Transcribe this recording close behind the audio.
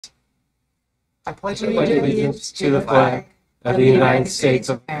I pledge allegiance to the flag of the United States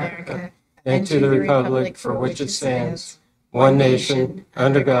of America and to the republic for which it stands, one nation,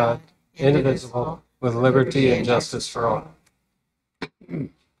 under God, indivisible, with liberty and justice for all.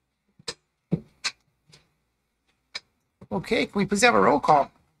 Okay, can we please have a roll call?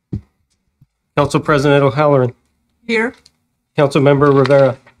 Council President O'Halloran. Here. Councilmember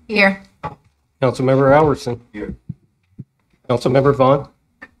Rivera. Here. Councilmember Alverson. Here. Councilmember Vaughn.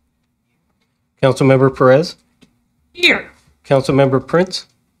 Councilmember Perez. Here. Councilmember Prince.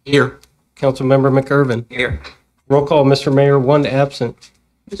 Here. Councilmember McIrvin. Here. Roll call, Mr. Mayor, one absent.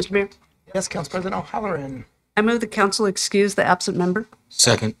 Mr. Mayor, Yes, Council President O'Halloran. I move the council excuse the absent member.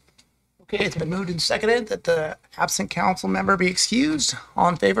 Second. Okay, it's been moved and seconded that the absent council member be excused. All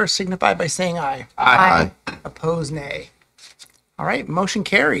in favor signify by saying aye. Aye. Opposed, nay. All right, motion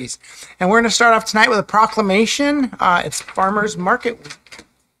carries. And we're going to start off tonight with a proclamation. It's Farmers Market Week.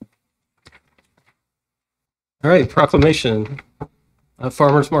 All right, proclamation.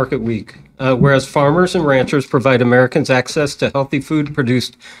 Farmers Market Week. Whereas farmers and ranchers provide Americans access to healthy food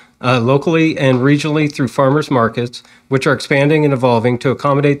produced locally and regionally through farmers markets, which are expanding and evolving to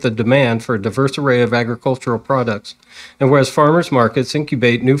accommodate the demand for a diverse array of agricultural products. And whereas farmers markets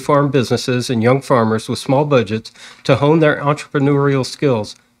incubate new farm businesses and young farmers with small budgets to hone their entrepreneurial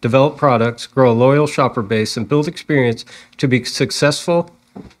skills, develop products, grow a loyal shopper base, and build experience to be successful.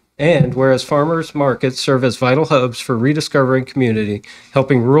 And whereas farmers markets serve as vital hubs for rediscovering community,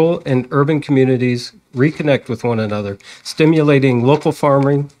 helping rural and urban communities reconnect with one another, stimulating local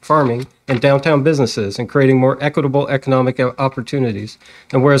farming, and downtown businesses, and creating more equitable economic opportunities.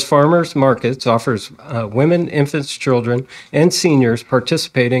 And whereas farmers markets offers women, infants, children, and seniors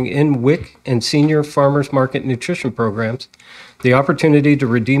participating in WIC and senior farmers market nutrition programs, the opportunity to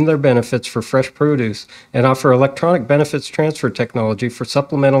redeem their benefits for fresh produce and offer electronic benefits transfer technology for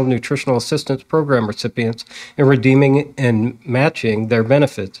supplemental nutritional assistance program recipients in redeeming and matching their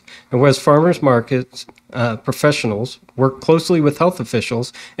benefits. And whereas farmers markets professionals work closely with health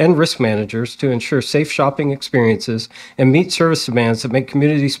officials and risk managers to ensure safe shopping experiences and meet service demands that make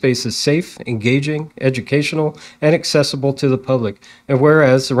community spaces safe, engaging, educational, and accessible to the public. And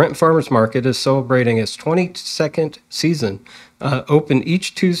whereas the Renton Farmers Market is celebrating its 22nd season, open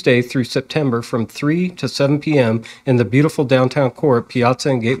each Tuesday through September from 3 to 7 p.m. in the beautiful downtown core at Piazza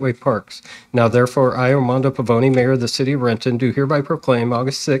and Gateway Parks. Now, therefore, I, Armando Pavoni, Mayor of the City of Renton, do hereby proclaim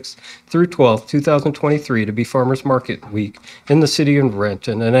August 6th through 12th, 2023 to be Farmers Market Week in the City of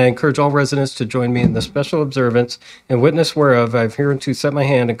Renton. And I encourage all residents to join me in the special observance and witness whereof I have hereunto set my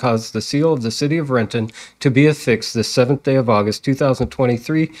hand and caused the seal of the City of Renton to be affixed this 7th day of August,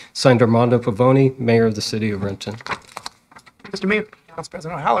 2023. Signed, Armando Pavoni, Mayor of the City of Renton. Mr. Mayor, Council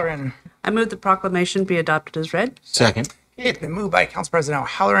President O'Halloran. I move the proclamation be adopted as read. Second. Okay, it's been moved by Council President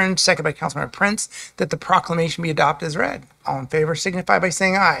O'Halloran, seconded by Councilmember Prince, that the proclamation be adopted as read. All in favor signify by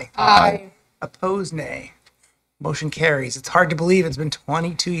saying aye. Aye. Opposed, nay. Motion carries. It's hard to believe it's been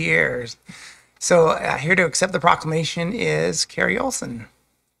 22 years. So here to accept the proclamation is Carrie Olson.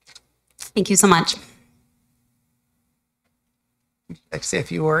 Thank you so much. I'd like to say a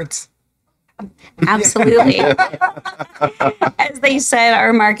few words. Absolutely. As they said,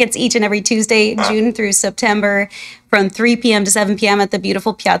 our markets each and every Tuesday, June through September, from 3 p.m. to 7 p.m. at the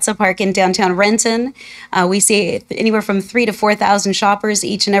beautiful Piazza Park in downtown Renton. We see anywhere from 3,000 to 4,000 shoppers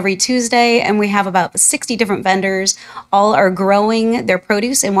each and every Tuesday, and we have about 60 different vendors. All are growing their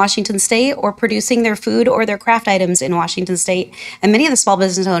produce in Washington State or producing their food or their craft items in Washington State. And many of the small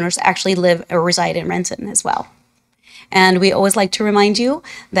business owners actually live or reside in Renton as well. And we always like to remind you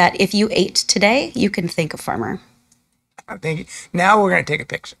that if you ate today, you can thank a farmer. Thank you. Now we're going to take a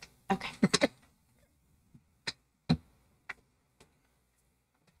picture. Okay.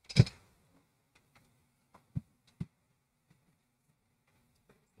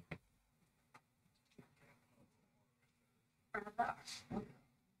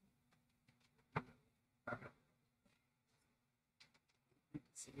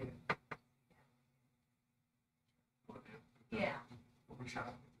 Yeah.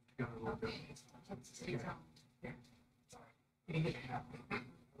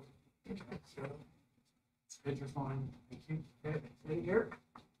 Picture's fine. Thank you. Okay, stay here.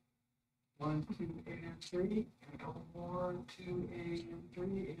 1, 2, and 3. And a couple more. 2 and 3.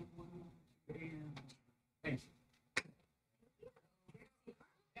 And 1, 2, and. Thank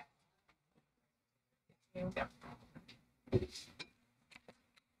you.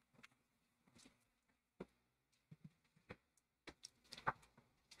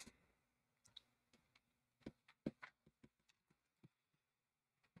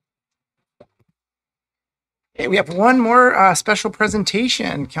 Yeah. Okay, we have one more special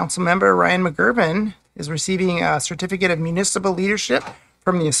presentation. Councilmember Ryan McGurven is receiving a certificate of municipal leadership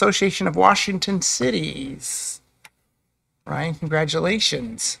from the Association of Washington Cities. Ryan,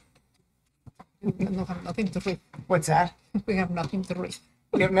 congratulations. No, have nothing to read. What's that? We have nothing to read.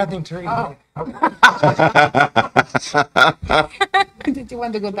 We have nothing to read. Oh. Did you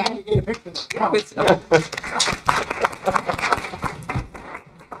want to go back?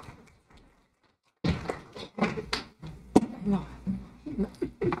 No.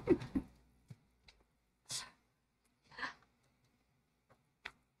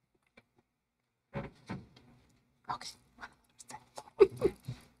 Okay.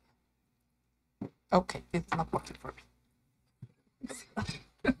 Okay, it's not working for me.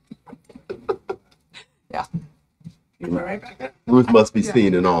 Yeah. You were right back there? Ruth must be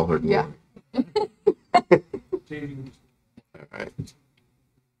seen in all her glory. Yeah. All right.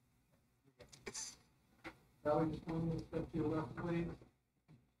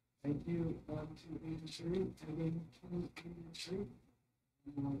 Thank you. 1, 2, 83. Again, 2, 83.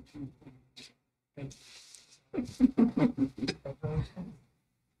 1, 2, 3. Thank you.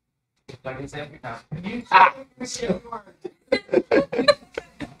 Like I said,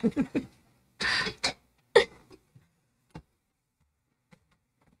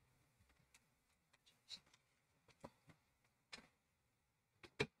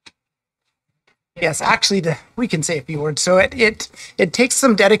 Yes, actually, we can say a few words. So it takes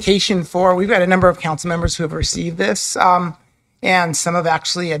some dedication for. We've got a number of council members who have received this, and some have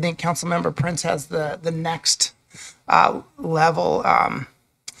actually. I think Councilmember Prince has the next level. Hey,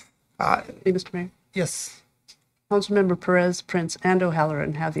 Mr. Mayor. Yes, Councilmember Perez, Prince, and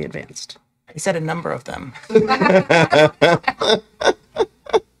O'Halloran have the advanced. I said a number of them.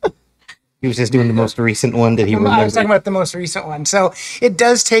 He was just doing the most recent one that he I was talking remembered. about the most recent one. So it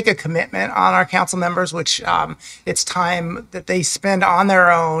does take a commitment on our council members, which it's time that they spend on their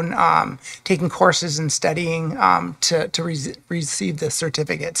own, taking courses and studying to receive this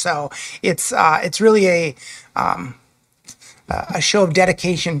certificate. So it's really a show of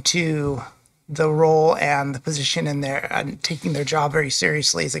dedication to the role and the position in there and taking their job very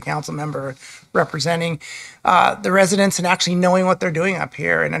seriously as a council member representing the residents and actually knowing what they're doing up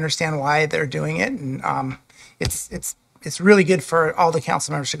here and understand why they're doing it. And it's really good for all the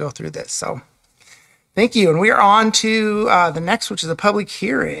council members to go through this. So thank you. And we are on to the next, which is the public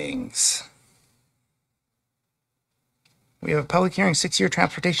hearings. We have a public hearing, 6-year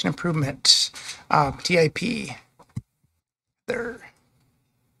transportation improvement, TIP. There.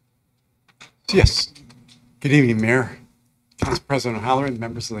 Yes. Good evening, Mayor, Council President O'Halloran,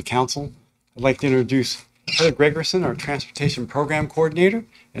 members of the council. I'd like to introduce Heather Gregerson, our Transportation Program Coordinator,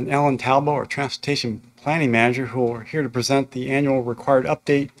 and Ellen Talbot, our Transportation Planning Manager, who are here to present the annual required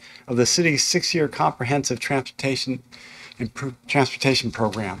update of the city's 6-year comprehensive transportation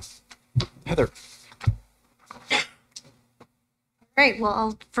program. Heather. Great. Well,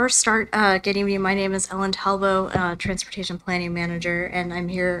 I'll first start. Good evening. My name is Ellen Talbot, Transportation Planning Manager, and I'm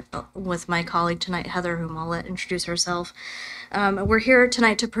here with my colleague tonight, Heather, whom I'll let introduce herself. We're here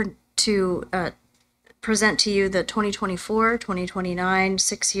tonight to present to you the 2024-2029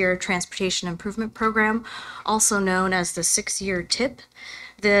 6-year Transportation Improvement Program, also known as the 6-year TIP.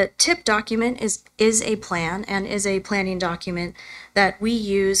 The TIP document is a plan and is a planning document that we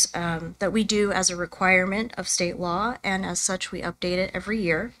use, that we do as a requirement of state law, and as such we update it every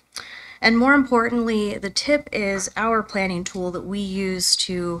year. And more importantly, the TIP is our planning tool that we use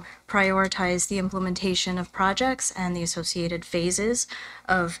to prioritize the implementation of projects and the associated phases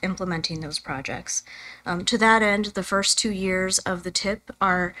of implementing those projects. To that end, the first 2 years of the TIP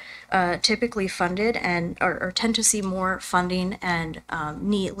are typically funded and or tend to see more funding and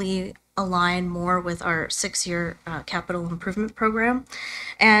neatly align more with our 6-year capital improvement program.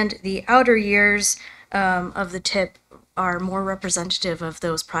 And the outer years of the TIP are more representative of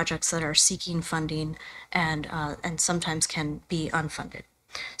those projects that are seeking funding and sometimes can be unfunded.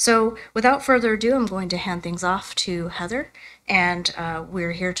 So without further ado, I'm going to hand things off to Heather, and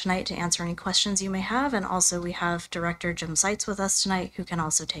we're here tonight to answer any questions you may have. And also we have Director Jim Seitz with us tonight, who can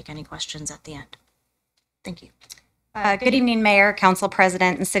also take any questions at the end. Thank you. Good evening, Mayor, Council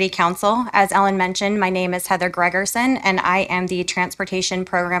President, and City Council. As Ellen mentioned, my name is Heather Gregerson, and I am the Transportation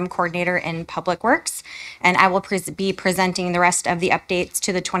Program Coordinator in Public Works, and I will be presenting the rest of the updates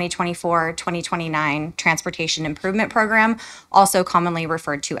to the 2024-2029 Transportation Improvement Program, also commonly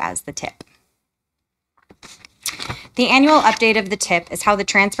referred to as the TIP. The annual update of the TIP is how the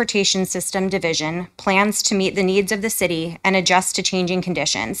Transportation System Division plans to meet the needs of the city and adjust to changing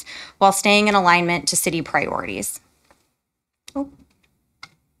conditions while staying in alignment to city priorities.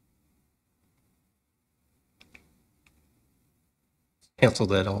 cancel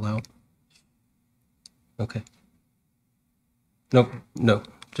that all out. Okay. Nope, no,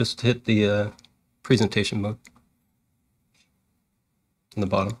 just hit the presentation mode in the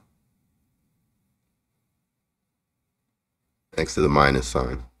bottom. Next to the minus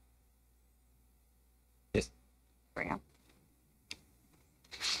sign. Yes. There we go.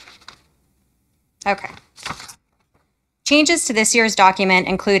 Okay. Changes to this year's document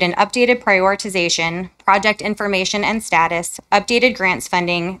include an updated prioritization, project information and status, updated grants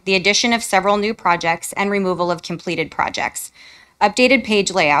funding, the addition of several new projects, and removal of completed projects, updated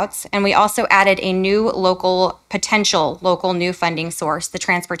page layouts, and we also added a new potential local new funding source, the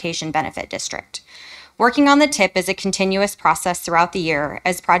Transportation Benefit District. Working on the TIP is a continuous process throughout the year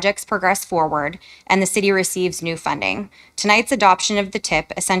as projects progress forward and the city receives new funding. Tonight's adoption of the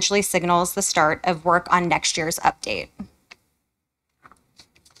TIP essentially signals the start of work on next year's update.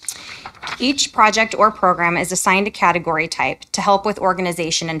 Each project or program is assigned a category type to help with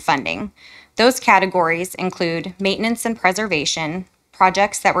organization and funding. Those categories include maintenance and preservation,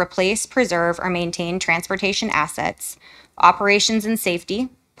 projects that replace, preserve, or maintain transportation assets, operations and safety,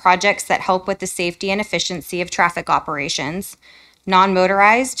 projects that help with the safety and efficiency of traffic operations,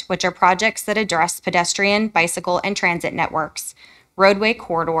 non-motorized, which are projects that address pedestrian, bicycle, and transit networks, roadway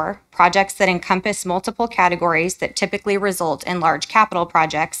corridor, projects that encompass multiple categories that typically result in large capital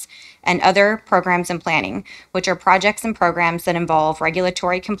projects, and other programs and planning, which are projects and programs that involve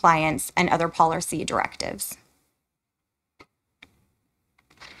regulatory compliance and other policy directives.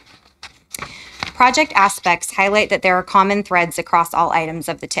 Project aspects highlight that there are common threads across all items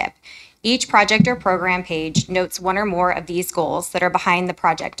of the TIP. Each project or program page notes one or more of these goals that are behind the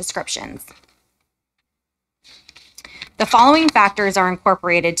project descriptions. The following factors are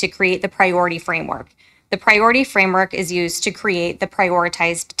incorporated to create the priority framework. The priority framework is used to create the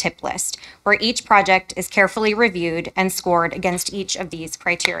prioritized TIP list, where each project is carefully reviewed and scored against each of these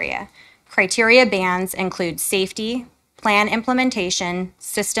criteria. Criteria bands include safety, plan implementation,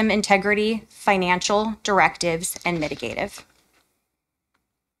 system integrity, financial, directives, and mitigative.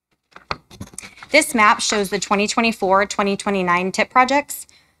 This map shows the 2024-2029 TIP projects.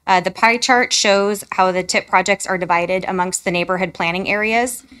 The pie chart shows how the TIP projects are divided amongst the neighborhood planning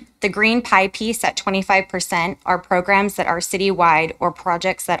areas. The green pie piece at 25% are programs that are citywide or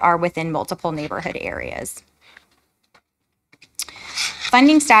projects that are within multiple neighborhood areas.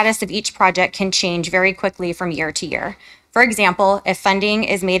 Funding status of each project can change very quickly from year to year. For example, if funding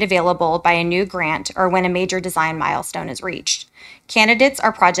is made available by a new grant or when a major design milestone is reached. Candidates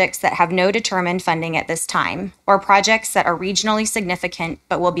are projects that have no determined funding at this time, or projects that are regionally significant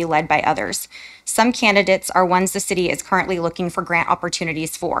but will be led by others. Some candidates are ones the city is currently looking for grant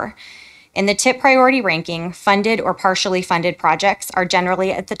opportunities for. In the TIP priority ranking, funded or partially funded projects are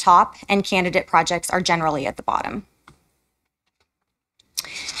generally at the top, and candidate projects are generally at the bottom.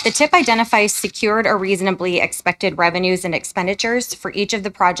 The TIP identifies secured or reasonably expected revenues and expenditures for each of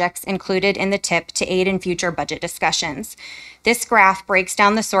the projects included in the TIP to aid in future budget discussions. This graph breaks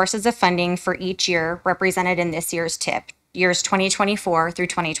down the sources of funding for each year represented in this year's TIP, years 2024 through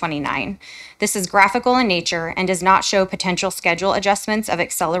 2029. This is graphical in nature and does not show potential schedule adjustments of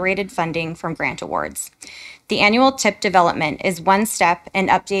accelerated funding from grant awards. The annual TIP development is one step in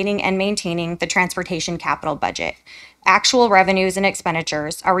updating and maintaining the transportation capital budget. Actual revenues and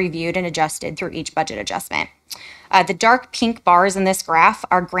expenditures are reviewed and adjusted through each budget adjustment. The dark pink bars in this graph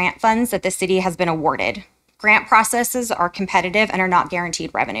are grant funds that the city has been awarded. Grant processes are competitive and are not guaranteed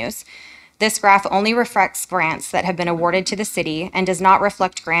revenues. This graph only reflects grants that have been awarded to the city and does not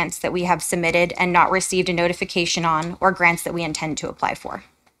reflect grants that we have submitted and not received a notification on, or grants that we intend to apply for.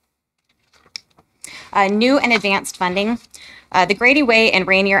 New and advanced funding. The Grady Way and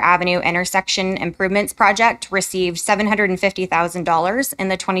Rainier Avenue intersection improvements project received $750,000 in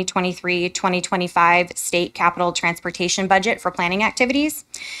the 2023-2025 state capital transportation budget for planning activities.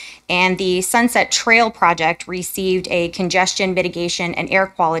 And the Sunset Trail project received a congestion mitigation and air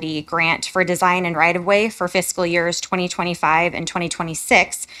quality grant for design and right-of-way for fiscal years 2025 and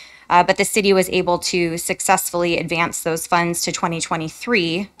 2026. But the city was able to successfully advance those funds to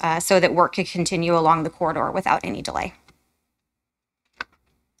 2023 so that work could continue along the corridor without any delay.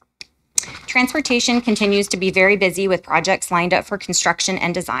 Transportation continues to be very busy with projects lined up for construction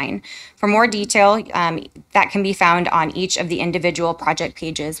and design. For more detail, that can be found on each of the individual project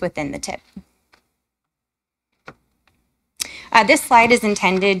pages within the TIP. This slide is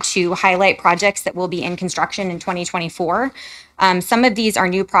intended to highlight projects that will be in construction in 2024. Some of these are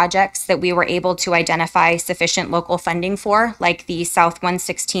new projects that we were able to identify sufficient local funding for, like the South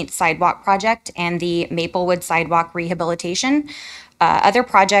 116th Sidewalk Project and the Maplewood Sidewalk Rehabilitation. Other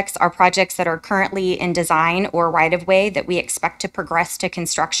projects are projects that are currently in design or right-of-way that we expect to progress to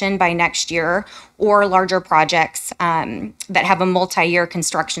construction by next year, or larger projects that have a multi-year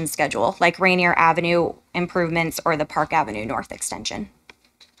construction schedule, like Rainier Avenue improvements or the Park Avenue North extension.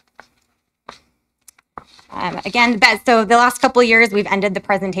 So the last couple of years, we've ended the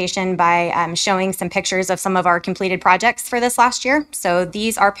presentation by showing some pictures of some of our completed projects for this last year. So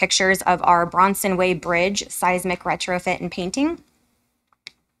these are pictures of our Bronson Way Bridge seismic retrofit and painting.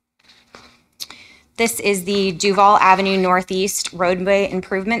 This is the Duval Avenue Northeast roadway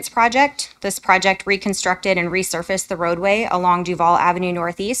improvements project. This project reconstructed and resurfaced the roadway along Duval Avenue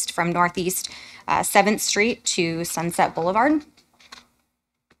Northeast from Northeast 7th Street to Sunset Boulevard.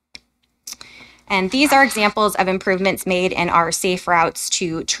 And these are examples of improvements made in our Safe Routes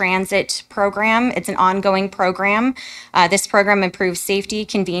to Transit program. It's an ongoing program. This program improves safety,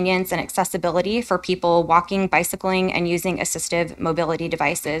 convenience, and accessibility for people walking, bicycling, and using assistive mobility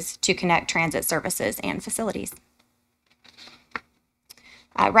devices to connect transit services and facilities.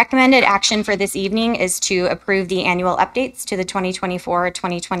 Recommended action for this evening is to approve the annual updates to the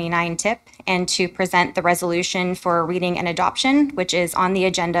 2024-2029 TIP and to present the resolution for reading and adoption, which is on the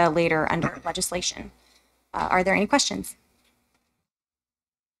agenda later under legislation. Are there any questions?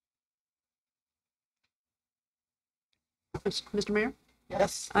 Mr. Mayor,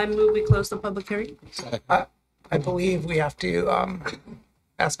 Yes. I move we close the public hearing. I believe we have to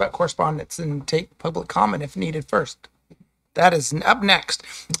ask about correspondence and take public comment if needed first. That is up next.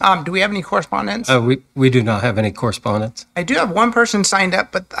 Do we have any correspondence? We do not have any correspondence. I do have one person signed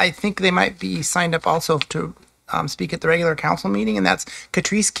up, but I think they might be signed up also to speak at the regular council meeting, and that's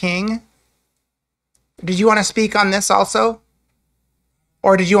Catrice King. Did you want to speak on this also?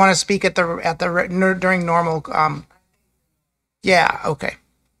 Or did you want to speak during normal? Yeah, okay.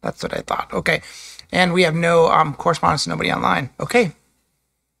 That's what I thought. Okay. And we have no correspondence, nobody online. Okay.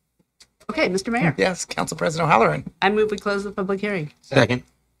 Okay, Mr. Mayor, Yes, Council President O'Halloran. I move we close the public hearing. Second.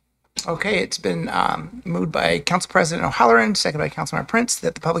 Okay, it's been moved by Council President O'Halloran, seconded by Councilmember Prince,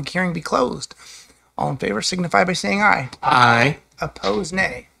 that the public hearing be closed. All in favor signify by saying aye. Aye. Opposed,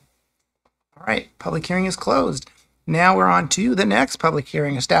 nay. All right, public hearing is closed. Now we're on to the next public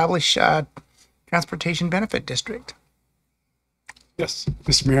hearing, establish Transportation Benefit District. Yes,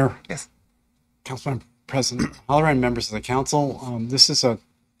 Mr. Mayor, Yes. Councilman President Halloran, members of the council. This is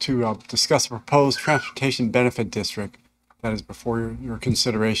to discuss a proposed transportation benefit district that is before your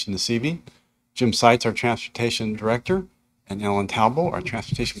consideration this evening. Jim Seitz, our transportation director, and Ellen Talbot, our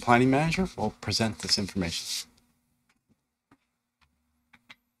transportation planning manager, will present this information.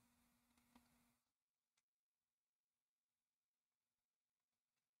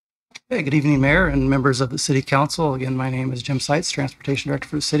 Hey, good evening, Mayor and members of the City Council. Again, my name is Jim Seitz, Transportation Director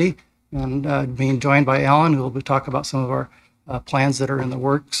for the city, and being joined by Alan, who will be talking about some of our plans that are in the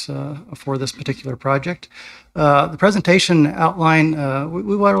works for this particular project. The presentation outline, we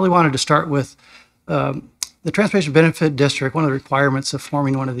really wanted to start with the Transportation Benefit District. One of the requirements of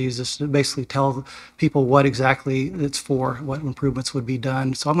forming one of these is to basically tell people what exactly it's for, what improvements would be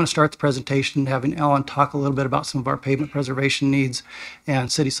done. So I'm going to start the presentation having Ellen talk a little bit about some of our pavement preservation needs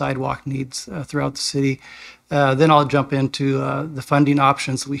and city sidewalk needs throughout the city. Then I'll jump into the funding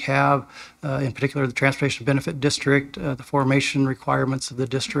options we have, in particular the Transportation Benefit District, the formation requirements of the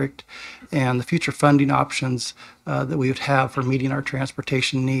district, and the future funding options that we would have for meeting our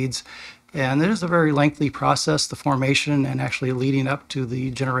transportation needs. And it is a very lengthy process, the formation and actually leading up to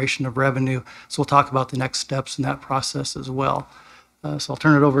the generation of revenue. So we'll talk about the next steps in that process as well. So I'll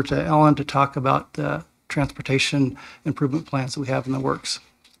turn it over to Ellen to talk about the transportation improvement plans that we have in the works.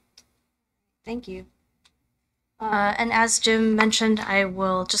 Thank you. And as Jim mentioned, I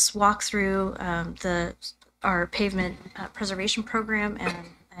will just walk through our pavement preservation program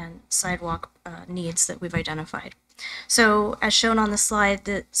and sidewalk needs that we've identified. So as shown on the slide,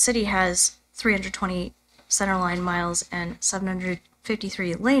 the city has 320 centerline miles and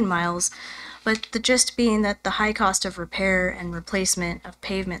 753 lane miles, but the gist being that the high cost of repair and replacement of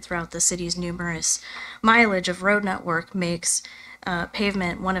pavement throughout the city's numerous mileage of road network makes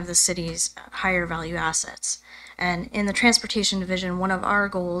pavement one of the city's higher value assets. And in the transportation division, one of our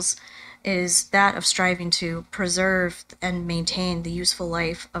goals is that of striving to preserve and maintain the useful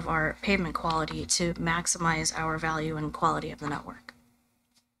life of our pavement quality to maximize our value and quality of the network.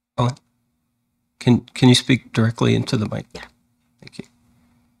 Ellen, can you speak directly into the mic? Yeah. Thank you.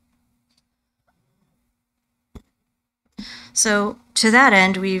 So to that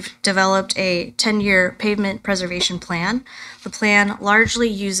end, we've developed a 10-year pavement preservation plan. The plan largely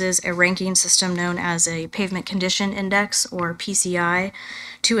uses a ranking system known as a Pavement Condition Index, or PCI,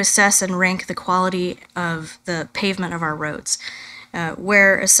 to assess and rank the quality of the pavement of our roads.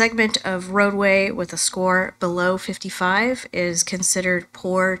 where a segment of roadway with a score below 55 is considered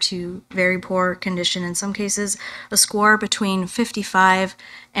poor to very poor condition in some cases. A score between 55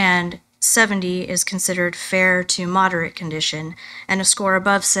 and 70 is considered fair to moderate condition, and a score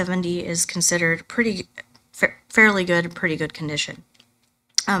above 70 is considered fairly good, pretty good condition.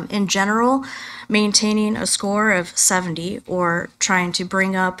 In general, maintaining a score of 70 or trying to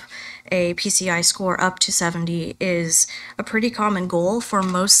bring up a PCI score up to 70 is a pretty common goal for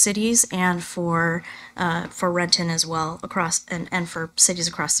most cities and for Renton as well, and for cities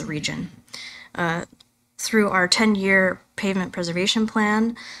across the region. Through our 10-year pavement preservation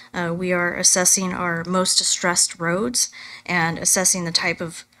plan, we are assessing our most distressed roads and assessing the type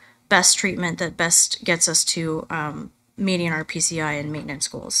of best treatment that best gets us to meeting our PCI and maintenance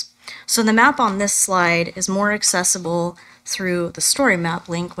goals. So the map on this slide is more accessible through the story map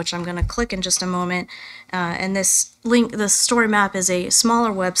link, which I'm going to click in just a moment. And this link, the story map, is a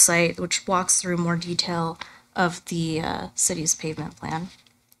smaller website which walks through more detail of the city's pavement plan.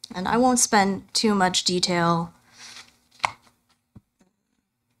 And I won't spend too much detail.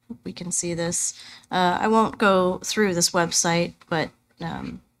 We can see this. I won't go through this website, but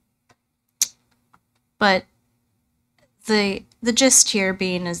the gist here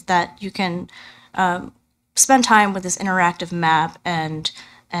being is that you can spend time with this interactive map and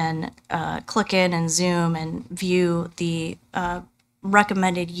click in and zoom and view the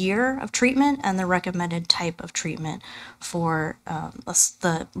recommended year of treatment and the recommended type of treatment for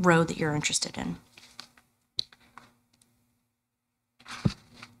the road that you're interested in.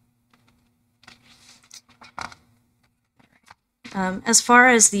 As far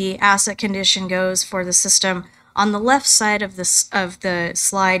as the asset condition goes for the system, on the left side of the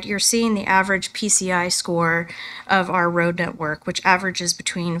slide, you're seeing the average PCI score of our road network, which averages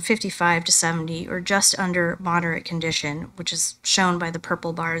between 55 to 70, or just under moderate condition, which is shown by the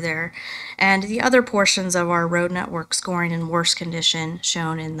purple bar there. And the other portions of our road network scoring in worse condition,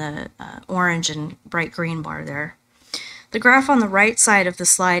 shown in the orange and bright green bar there. The graph on the right side of the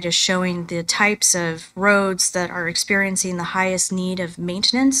slide is showing the types of roads that are experiencing the highest need of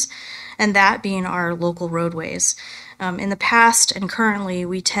maintenance, and that being our local roadways. In the past and currently,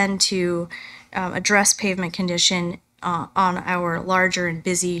 we tend to address pavement condition on our larger and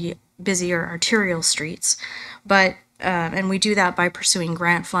busier arterial streets, but and we do that by pursuing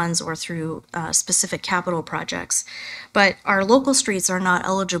grant funds or through specific capital projects. But our local streets are not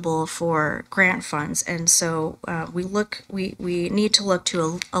eligible for grant funds, and so we need to look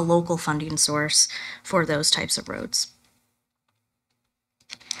to a local funding source for those types of roads.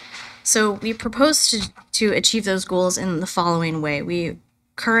 So we propose to achieve those goals in the following way. We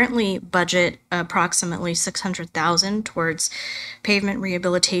currently budget approximately $600,000 towards pavement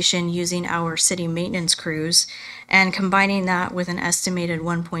rehabilitation using our city maintenance crews, and combining that with an estimated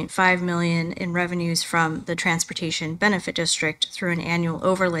 $1.5 million in revenues from the Transportation Benefit District through an annual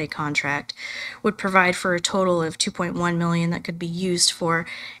overlay contract would provide for a total of $2.1 million that could be used for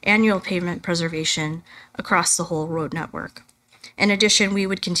annual pavement preservation across the whole road network. In addition, we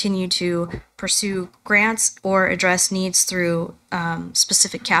would continue to pursue grants or address needs through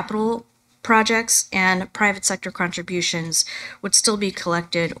specific capital projects, and private sector contributions would still be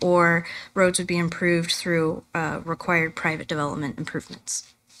collected, or roads would be improved through required private development improvements.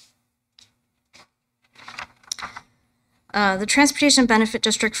 The Transportation Benefit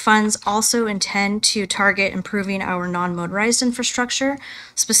District funds also intend to target improving our non-motorized infrastructure,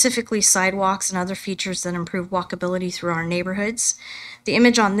 specifically sidewalks and other features that improve walkability through our neighborhoods. The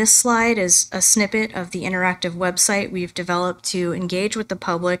image on this slide is a snippet of the interactive website we've developed to engage with the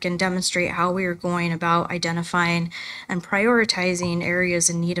public and demonstrate how we are going about identifying and prioritizing areas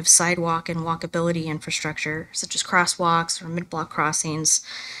in need of sidewalk and walkability infrastructure, such as crosswalks or mid-block crossings.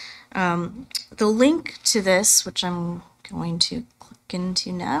 The link to this, which I'm going to click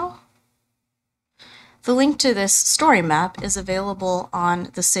into now. The link to this story map is available on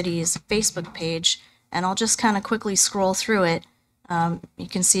the city's Facebook page, and I'll just kind of quickly scroll through it. You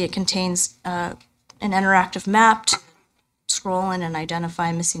can see it contains an interactive map to scroll in and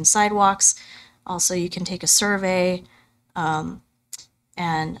identify missing sidewalks. Also, you can take a survey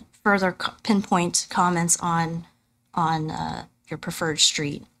and further pinpoint comments on your preferred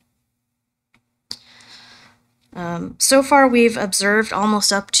street. So far, we've observed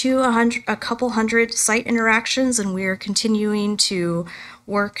almost up to a couple hundred site interactions, and we are continuing to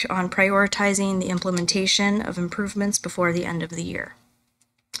work on prioritizing the implementation of improvements before the end of the year.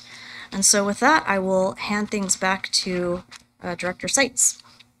 And so with that, I will hand things back to Director Seitz.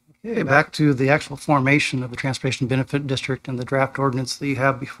 Okay, back to the actual formation of the Transportation Benefit District and the draft ordinance that you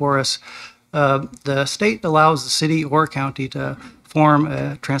have before us. The state allows the city or county to form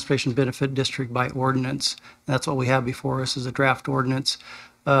a transportation benefit district by ordinance. And that's what we have before us is a draft ordinance.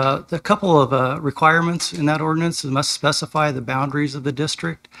 A couple of requirements in that ordinance, it must specify the boundaries of the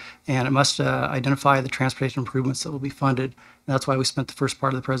district, and it must identify the transportation improvements that will be funded. And that's why we spent the first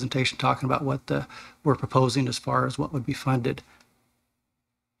part of the presentation talking about what we're proposing as far as what would be funded.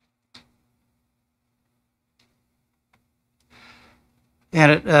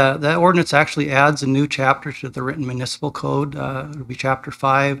 And that ordinance actually adds a new chapter to the Renton Municipal Code. It would be Chapter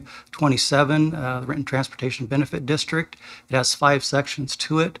 527, the Renton Transportation Benefit District. It has 5 sections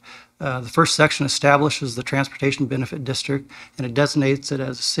to it. The first section establishes the Transportation Benefit District, and it designates it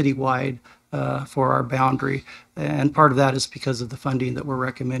as a citywide for our boundary. And part of that is because of the funding that we're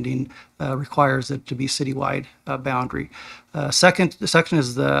recommending requires it to be citywide boundary. Second section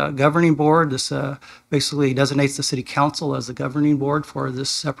is the governing board. This basically designates the city council as the governing board for this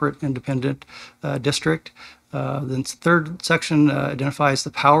separate independent district. Then third section identifies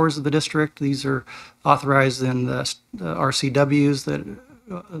the powers of the district. These are authorized in the RCWs, that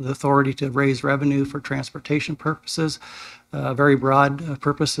the authority to raise revenue for transportation purposes, very broad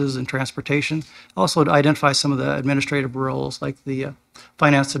purposes in transportation. Also to identify some of the administrative roles, like the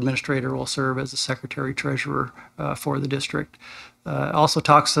finance administrator will serve as the secretary treasurer for the district. Also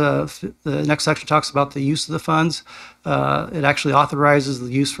talks, the next section talks about the use of the funds. It actually authorizes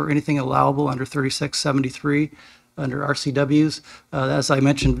the use for anything allowable under 3673 under RCWs. As I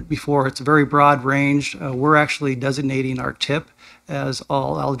mentioned before, it's a very broad range. We're actually designating our TIP as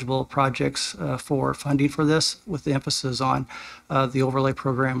all eligible projects for funding for this, with the emphasis on the overlay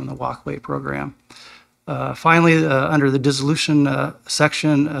program and the walkway program. Finally, under the dissolution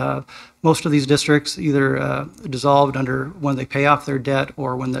section, most of these districts either dissolved under when they pay off their debt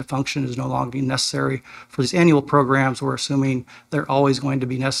or when the function is no longer necessary. For these annual programs, we're assuming they're always going to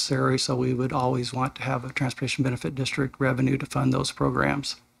be necessary, so we would always want to have a transportation benefit district revenue to fund those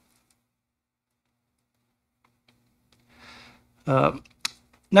programs.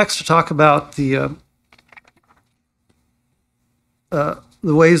 Next, to talk about the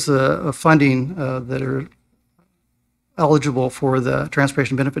ways of funding that are eligible for the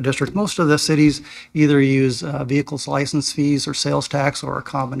Transportation Benefit District. Most of the cities either use vehicles license fees or sales tax, or a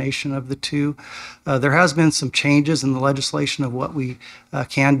combination of the two. There has been some changes in the legislation of what we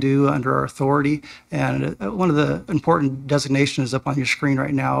can do under our authority, and one of the important designations up on your screen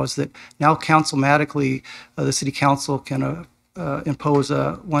right now is that now councilmatically the City Council can impose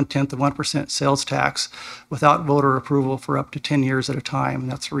a 1/10 of 1% sales tax without voter approval for up to 10 years at a time.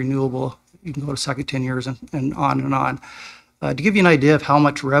 And that's renewable. You can go to second 10 years and on and on. To give you an idea of how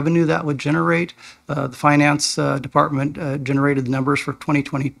much revenue that would generate, the Finance Department generated the numbers for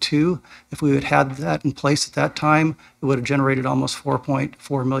 2022. If we had had that in place at that time, it would have generated almost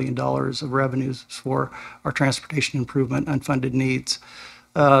 $4.4 million of revenues for our transportation improvement unfunded needs.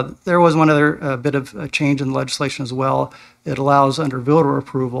 There was one other bit of a change in the legislation as well. It allows, under voter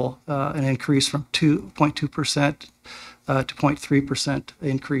approval, an increase from 2.2% to 0.3%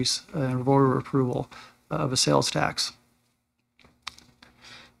 increase in voter approval of a sales tax.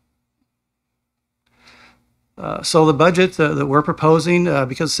 So the budget that we're proposing,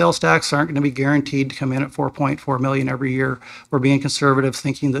 because sales tax aren't going to be guaranteed to come in at $4.4 million every year, we're being conservative,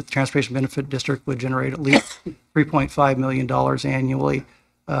 thinking that the Transportation Benefit District would generate at least $3.5 million annually.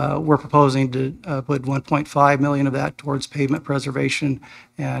 We're proposing to put $1.5 million of that towards pavement preservation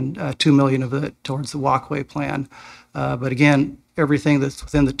and $2 million of it towards the walkway plan. But again, everything that's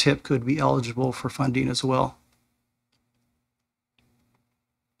within the TIP could be eligible for funding as well.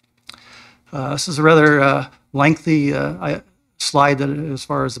 This is a rather lengthy slide that, as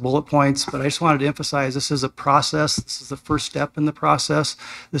far as the bullet points, but I just wanted to emphasize this is a process. This is the first step in the process.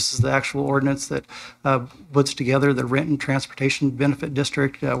 This is the actual ordinance that puts together the Renton Transportation Benefit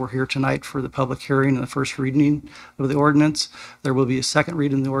District. We're here tonight for the public hearing and the first reading of the ordinance. There will be a second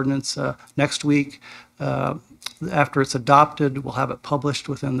reading of the ordinance next week. After it's adopted, we'll have it published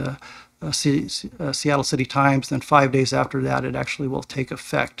within the Seattle City Times. Then 5 days after that, it actually will take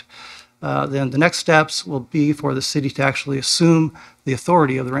effect. Then the next steps will be for the city to actually assume the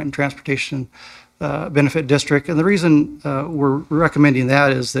authority of the Renton Transportation Benefit District. And the reason we're recommending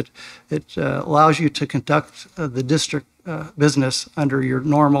that is that it allows you to conduct the district business under your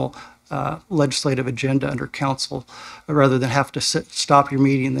normal legislative agenda under council, rather than have to stop your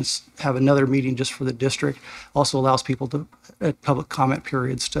meeting and then have another meeting just for the district. Also allows people to, at public comment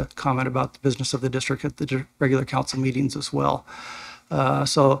periods, to comment about the business of the district at the regular council meetings as well.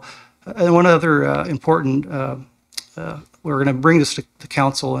 And one other important, we're going to bring this to the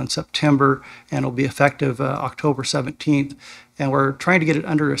council in September, and it'll be effective October 17th. And we're trying to get it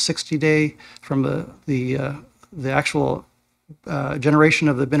under a 60-day from the actual generation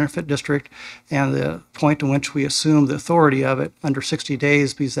of the benefit district and the point in which we assume the authority of it under 60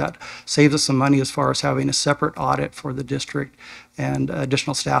 days, because that saves us some money as far as having a separate audit for the district and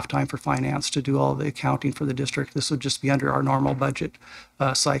additional staff time for finance to do all the accounting for the district. This would just be under our normal budget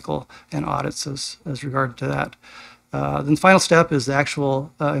cycle and audits as regard to that. Then the final step is the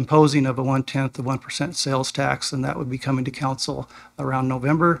actual imposing of a 1/10 of 1% sales tax, and that would be coming to council around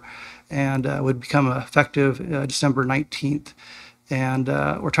November and would become effective December 19th. And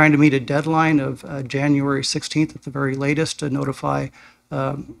we're trying to meet a deadline of January 16th at the very latest to notify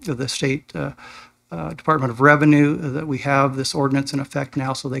the state Department of Revenue that we have this ordinance in effect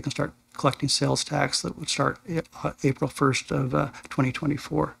now, so they can start collecting sales tax that would start April 1st of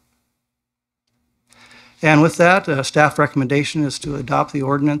 2024. And with that, staff recommendation is to adopt the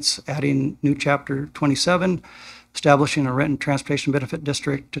ordinance, adding new chapter 27, establishing a Renton Transportation Benefit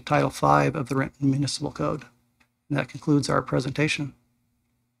District to Title V of the Renton Municipal Code. And that concludes our presentation.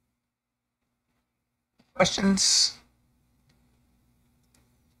 Questions?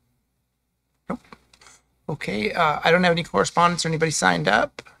 Nope. Okay, I don't have any correspondence or anybody signed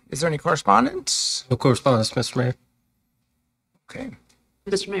up. Is there any correspondence? No correspondence, Mr. Mayor. Okay.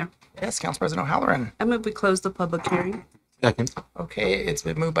 Mr. Mayor, Yes, Council President O'Halloran. I move we close the public hearing. Second. Okay, it's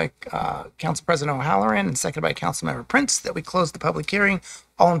been moved by Council President O'Halloran and seconded by Councilmember Prince that we close the public hearing.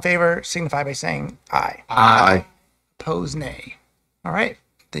 All in favor signify by saying aye. Aye. Opposed, nay. All right,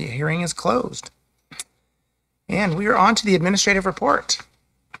 the hearing is closed. And we are on to the administrative report.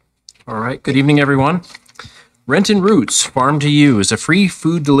 All right. Good evening, everyone. Renton Roots Farm to You is a free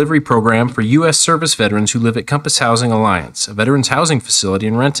food delivery program for U.S. service veterans who live at Compass Housing Alliance, a veterans housing facility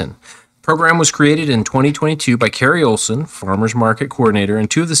in Renton. The program was created in 2022 by Carrie Olson, Farmers Market Coordinator, and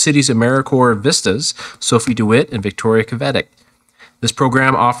two of the city's AmeriCorps Vistas, Sophie DeWitt and Victoria Kvedik. This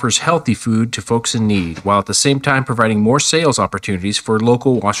program offers healthy food to folks in need, while at the same time providing more sales opportunities for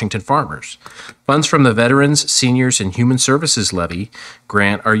local Washington farmers. Funds from the Veterans, Seniors, and Human Services Levy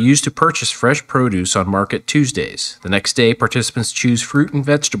grant are used to purchase fresh produce on Market Tuesdays. The next day, participants choose fruit and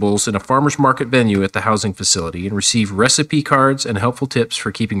vegetables in a farmers market venue at the housing facility and receive recipe cards and helpful tips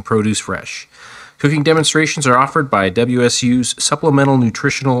for keeping produce fresh. Cooking demonstrations are offered by WSU's Supplemental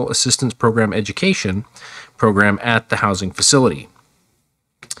Nutritional Assistance Program Education program at the housing facility.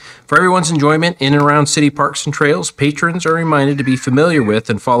 For everyone's enjoyment in and around city parks and trails, patrons are reminded to be familiar with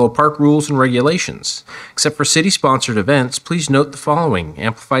and follow park rules and regulations. Except for city-sponsored events, please note the following.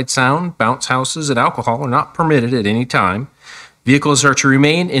 Amplified sound, bounce houses, and alcohol are not permitted at any time. Vehicles are to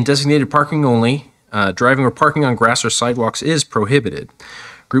remain in designated parking only. Driving or parking on grass or sidewalks is prohibited.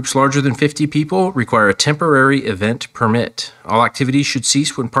 Groups larger than 50 people require a temporary event permit. All activities should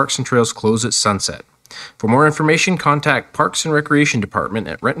cease when parks and trails close at sunset. For more information, contact Parks and Recreation Department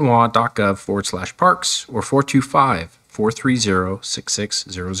at rentonwa.gov/parks or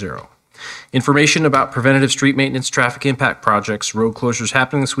 425-430-6600. Information about preventative street maintenance, traffic impact projects, road closures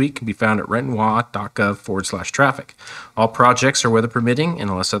happening this week can be found at rentonwa.gov/traffic. All projects are weather permitting, and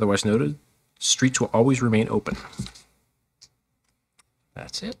unless otherwise noted, streets will always remain open.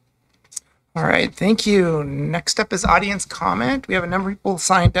 That's it. All right, thank you. Next up is audience comment. We have a number of people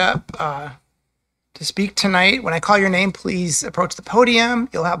signed up to speak tonight. When I call your name, please approach the podium.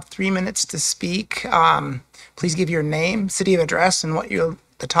 You'll have 3 minutes to speak. Please give your name, city of address, and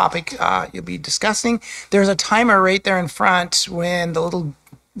the topic you'll be discussing. There's a timer right there in front. When the little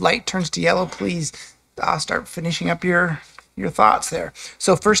light turns to yellow, please start finishing up your thoughts there.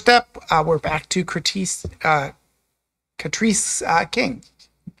 So first up, we're back to Catrice King.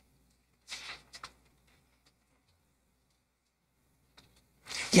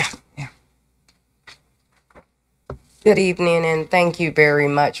 Yeah. Good evening, and thank you very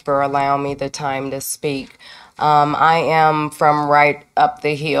much for allowing me the time to speak. I am from right up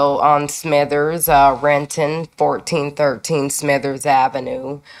the hill on Smithers, Renton, 1413 Smithers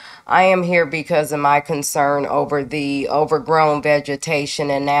Avenue. I am here because of my concern over the overgrown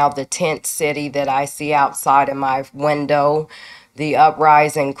vegetation and now the tent city that I see outside of my window, the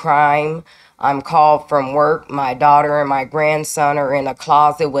uprising crime. I'm called from work. My daughter and my grandson are in a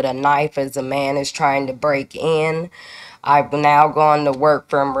closet with a knife as a man is trying to break in. I've now gone to work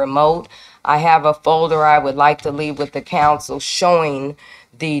from remote. I have a folder I would like to leave with the council showing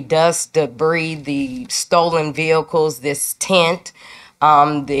the dust, debris, the stolen vehicles, this tent.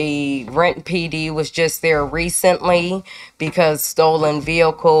 The Renton PD was just there recently because stolen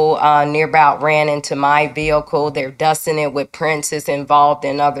vehicle nearby ran into my vehicle. They're dusting it with princes involved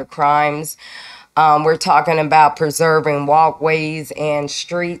in other crimes. We're talking about preserving walkways and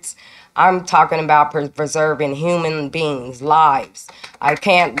streets. I'm talking about preserving human beings' lives. I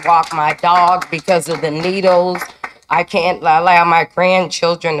can't walk my dog because of the needles. I can't allow my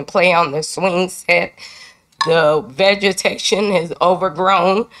grandchildren to play on the swing set. The vegetation is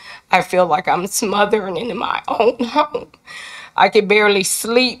overgrown. I feel like I'm smothering in my own home. I can barely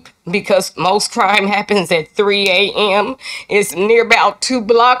sleep because most crime happens at 3 a.m. It's near about 2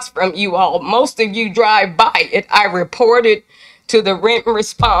 blocks from you all. Most of you drive by it. I reported to the Renton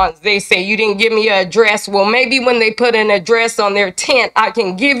response. They say, you didn't give me an address. Well, maybe when they put an address on their tent, I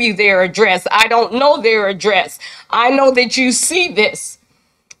can give you their address. I don't know their address. I know that you see this.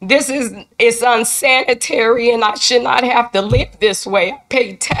 It's unsanitary, and I should not have to live this way. I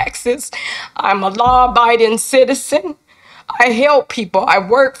pay taxes. I'm a law-abiding citizen. I help people. I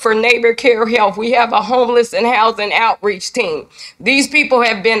work for Neighbor Care Health. We have a homeless and housing outreach team. These people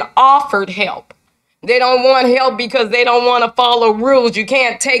have been offered help. They don't want help because they don't want to follow rules. You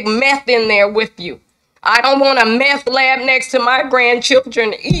can't take meth in there with you. I don't want a meth lab next to my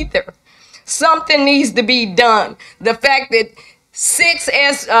grandchildren either. Something needs to be done. The fact that 6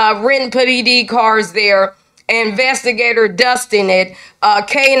 Renton PD cars there, investigator dusting it,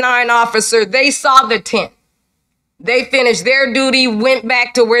 K9 officer, they saw the tent. They finished their duty, went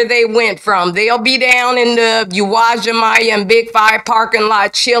back to where they went from. They'll be down in the Uwajimaya and Big 5 parking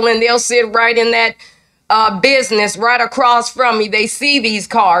lot chilling. They'll sit right in that business right across from me. They see these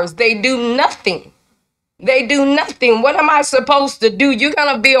cars. They do nothing. They do nothing. What am I supposed to do? You're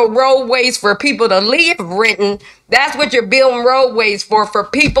going to build roadways for people to leave Renton. That's what you're building roadways for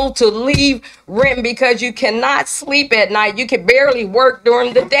people to leave Renton because you cannot sleep at night. You can barely work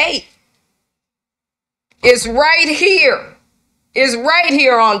during the day. It's right here. It's right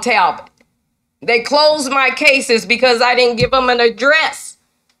here on Talbot. They closed my cases because I didn't give them an address.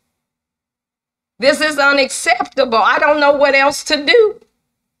 This is unacceptable. I don't know what else to do.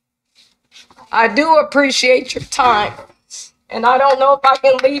 I do appreciate your time. And I don't know if I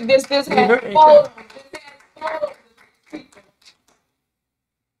can leave this. This has fallen.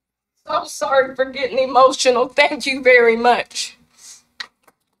 So sorry for getting emotional. Thank you very much.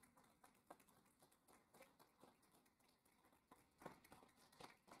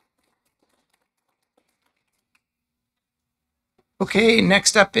 Okay,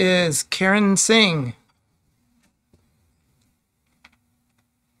 next up is Karen Singh.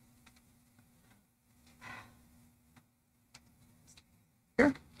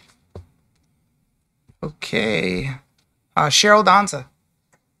 Here. Okay, Cheryl Donza.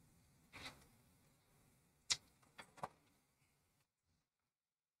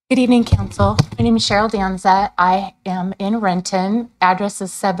 Good evening, Council. My name is Cheryl Danza. I am in Renton. Address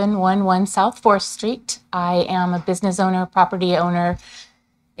is 711 South 4th Street. I am a business owner, property owner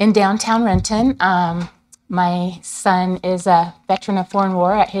in downtown Renton. My son is a veteran of foreign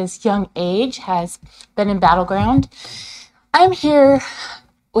war at his young age, has been in battleground. I'm here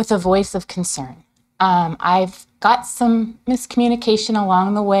with a voice of concern. I've got some miscommunication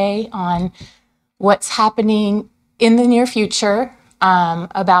along the way on what's happening in the near future.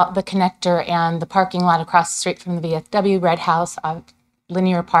 About the connector and the parking lot across the street from the VFW Red House,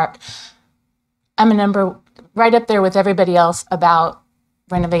 Linear Park. I'm a number right up there with everybody else about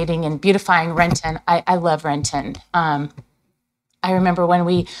renovating and beautifying Renton. I love Renton. I remember when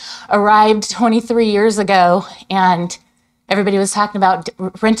we arrived 23 years ago and everybody was talking about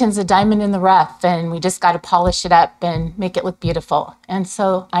Renton's a diamond in the rough and we just got to polish it up and make it look beautiful. And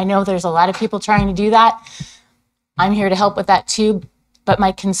so I know there's a lot of people trying to do that. I'm here to help with that too, but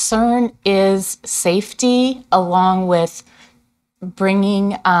my concern is safety along with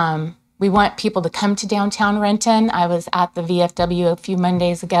bringing, we want people to come to downtown Renton. I was at the VFW a few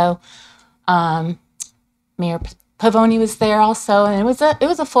Mondays ago. Mayor Pavoni was there also, and it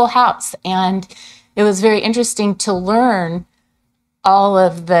was a full house. And it was very interesting to learn all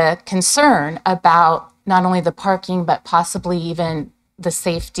of the concern about not only the parking, but possibly even the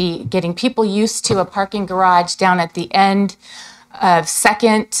safety, getting people used to a parking garage down at the end of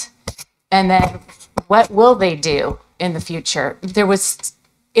Second, and then what will they do in the future? It was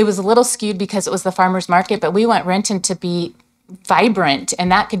a little skewed because it was the farmer's market, but we want Renton to be vibrant,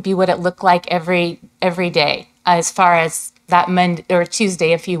 and that could be what it looked like every day. As far as that Monday or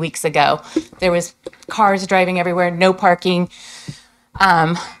Tuesday a few weeks ago, there was cars driving everywhere, no parking.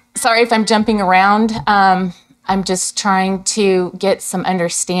 Sorry if I'm jumping around. I'm just trying to get some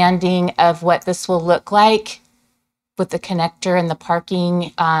understanding of what this will look like with the connector and the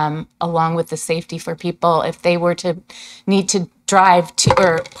parking, along with the safety for people if they were to need to drive to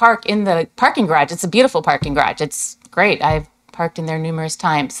or park in the parking garage. It's a beautiful parking garage. It's great. I've parked in there numerous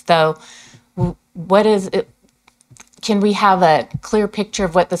times. So what is it? Can we have a clear picture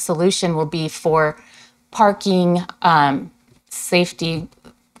of what the solution will be for parking, safety,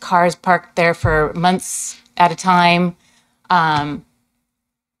 cars parked there for months at a time.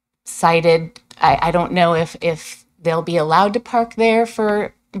 Cited, I don't know if they'll be allowed to park there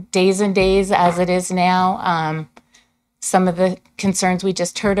for days and days as it is now. Some of the concerns we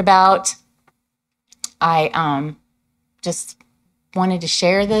just heard about. I just wanted to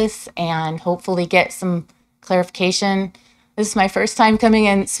share this and hopefully get some clarification. This is my first time coming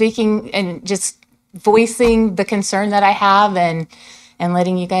and speaking and just voicing the concern that I have and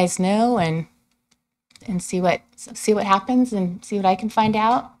letting you guys know and see what happens and see what I can find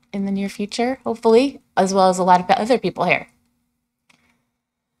out in the near future, hopefully, as well as a lot of other people here.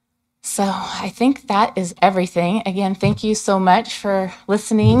 So I think that is everything. Again, thank you so much for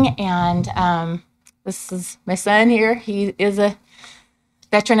listening. And this is my son here. He is a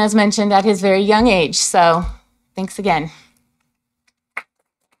veteran, as mentioned, at his very young age. So thanks again.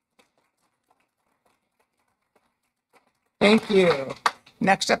 Thank you.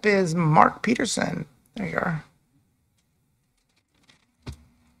 Next up is Mark Peterson. There you are.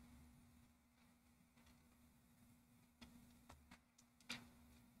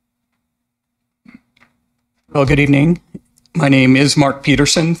 Well, good evening. My name is Mark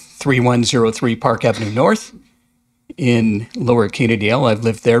Peterson, 3103 Park Avenue North in Lower Canadale. I've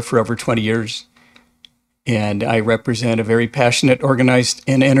lived there for over 20 years, and I represent a very passionate, organized,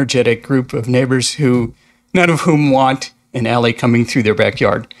 and energetic group of neighbors who, none of whom want an alley coming through their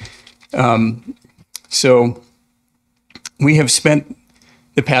backyard. So we have spent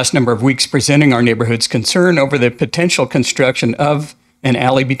the past number of weeks presenting our neighborhood's concern over the potential construction of an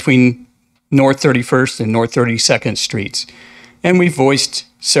alley between North 31st and North 32nd Streets. And we voiced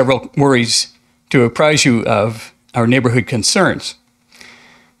several worries to apprise you of our neighborhood concerns.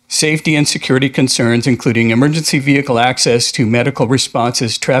 Safety and security concerns, including emergency vehicle access to medical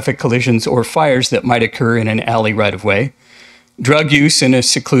responses, traffic collisions, or fires that might occur in an alley right-of-way. Drug use in a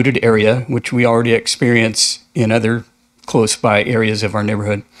secluded area, which we already experience in other close-by areas of our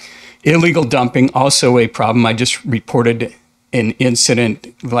neighborhood. Illegal dumping, also a problem. I just reported an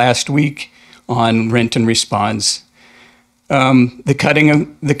incident last week on Renton Responds. The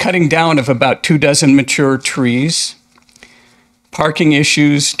cutting down of about 24 mature trees, parking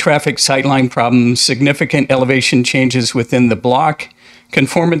issues, traffic sightline problems, significant elevation changes within the block,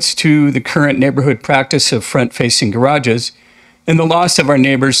 conformance to the current neighborhood practice of front-facing garages, and the loss of our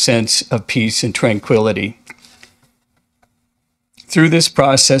neighbors' sense of peace and tranquility. Through this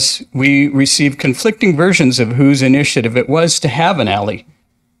process, we received conflicting versions of whose initiative it was to have an alley.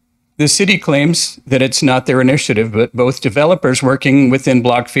 The city claims that it's not their initiative, but both developers working within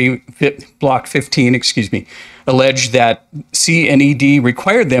Block 15, allege that C&ED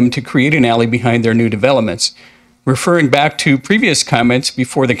required them to create an alley behind their new developments. Referring back to previous comments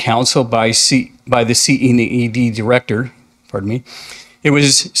before the council by the C&ED director, it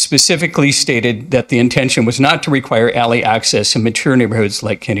was specifically stated that the intention was not to require alley access in mature neighborhoods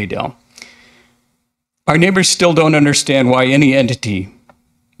like Kennydale. Our neighbors still don't understand why any entity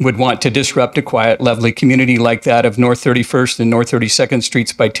would want to disrupt a quiet, lovely community like that of North 31st and North 32nd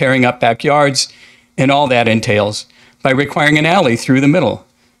Streets by tearing up backyards and all that entails, by requiring an alley through the middle.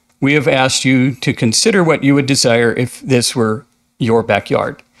 We have asked you to consider what you would desire if this were your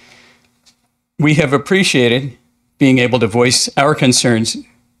backyard. We have appreciated being able to voice our concerns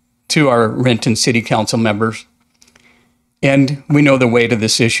to our Renton City Council members, and we know the weight of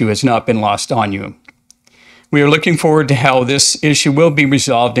this issue has not been lost on you. We are looking forward to how this issue will be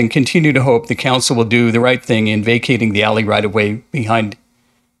resolved and continue to hope the council will do the right thing in vacating the alley right-of-way behind,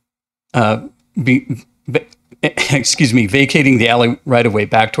 vacating the alley right-of-way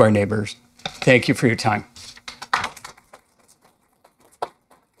back to our neighbors. Thank you for your time.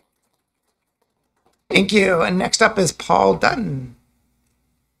 Thank you. And next up is Paul Dutton.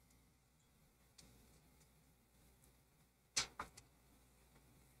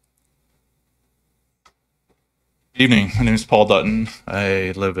 Good evening. My name is Paul Dutton.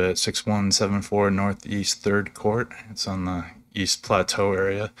 I live at 6174 Northeast 3rd Court. It's on the East Plateau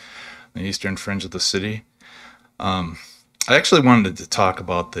area, the eastern fringe of the city. I actually wanted to talk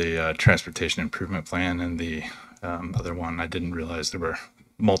about the transportation improvement plan and the other one. I didn't realize there were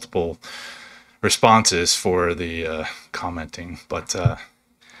multiple responses for the commenting, but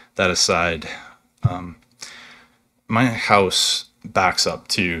that aside, my house backs up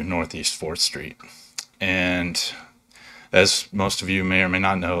to Northeast 4th Street. And as most of you may or may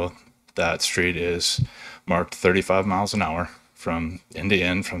not know, that street is marked 35 miles an hour from end to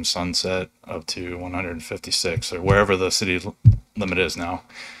end, from Sunset up to 156 or wherever the city limit is now.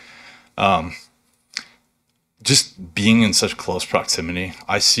 Just being in such close proximity,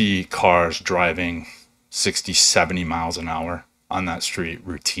 I see cars driving 60, 70 miles an hour on that street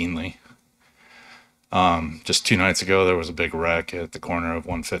routinely. Just 2 nights ago, there was a big wreck at the corner of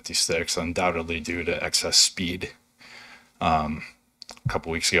 156, undoubtedly due to excess speed. A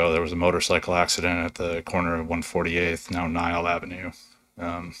couple weeks ago, there was a motorcycle accident at the corner of 148th, now Nile Avenue.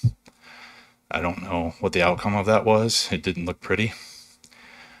 I don't know what the outcome of that was. It didn't look pretty.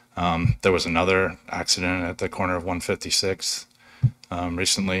 There was another accident at the corner of 156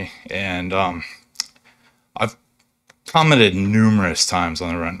 recently, and I've commented numerous times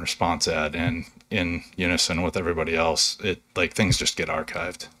on the rent response ad, and in unison with everybody else, things just get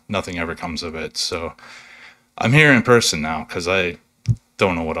archived. Nothing ever comes of it. So I'm here in person now because I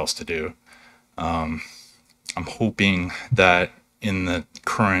don't know what else to do. I'm hoping that in the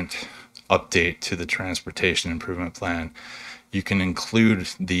current update to the transportation improvement plan, you can include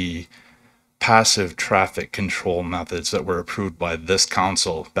the passive traffic control methods that were approved by this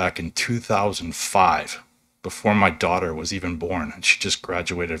council back in 2005, before my daughter was even born, and she just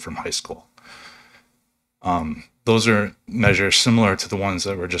graduated from high school. Those are measures similar to the ones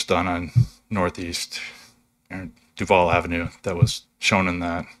that were just done on Northeast Duval Avenue that was shown in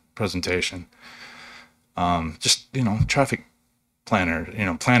that presentation. Traffic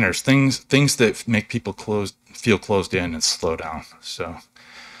planners, things that make people feel closed in and slow down. So,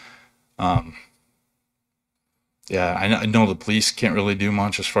 yeah, I know the police can't really do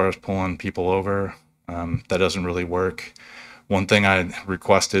much as far as pulling people over. That doesn't really work. One thing I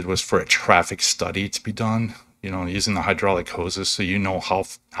requested was for a traffic study to be done, using the hydraulic hoses, so you know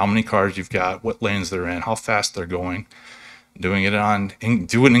how many cars you've got, what lanes they're in, how fast they're going. Do it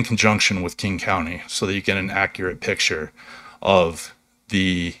in conjunction with King County so that you get an accurate picture of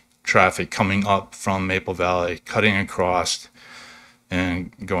the traffic coming up from Maple Valley, cutting across,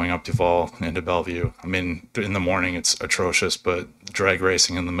 and going up Duval into Bellevue. I mean, in the morning it's atrocious, but drag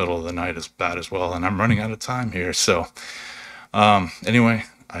racing in the middle of the night is bad as well. And I'm running out of time here. So anyway,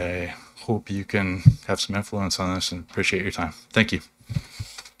 I hope you can have some influence on this and appreciate your time. Thank you.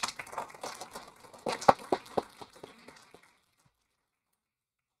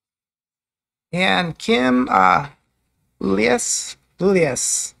 And Kim Lulius.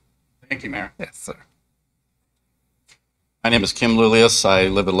 Thank you, Mayor. Yes, sir. My name is Kim Lulius. I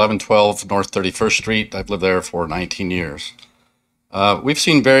live at 1112 North 31st Street. I've lived there for 19 years. We've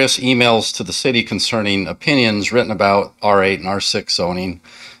seen various emails to the city concerning opinions written about R8 and R6 zoning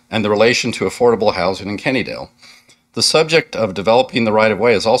and the relation to affordable housing in Kennydale. The subject of developing the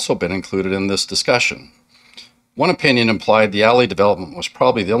right-of-way has also been included in this discussion. One opinion implied the alley development was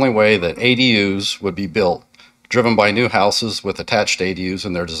probably the only way that ADUs would be built, driven by new houses with attached ADUs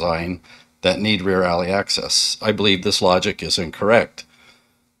in their design that need rear alley access. I believe this logic is incorrect.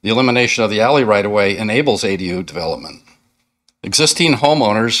 The elimination of the alley right-of-way enables ADU development. Existing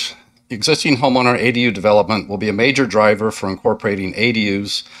homeowner ADU development will be a major driver for incorporating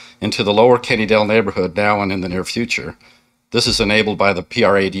ADUs into the lower Kennydale neighborhood now and in the near future. This is enabled by the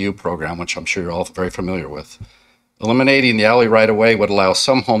PRADU program, which I'm sure you're all very familiar with. Eliminating the alley right-of-way would allow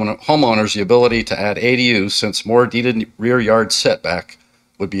some homeowners the ability to add ADUs since more deeded rear yard setback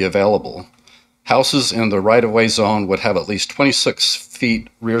would be available. Houses in the right-of-way zone would have at least 26 feet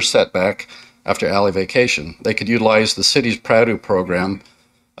rear setback after alley vacation. They could utilize the city's PRADU program.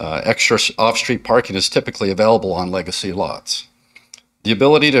 Extra off-street parking is typically available on legacy lots. The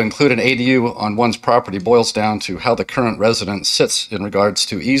ability to include an ADU on one's property boils down to how the current resident sits in regards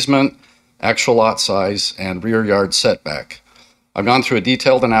to easement, actual lot size, and rear yard setback. I've gone through a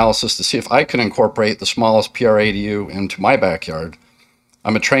detailed analysis to see if I can incorporate the smallest PRADU into my backyard.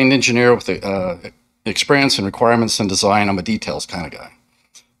 I'm a trained engineer with experience in requirements and design. I'm a details kind of guy.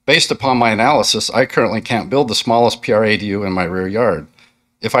 Based upon my analysis, I currently can't build the smallest PRADU in my rear yard.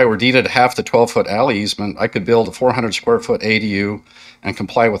 If I were deeded half the 12-foot alley easement, I could build a 400 square foot ADU and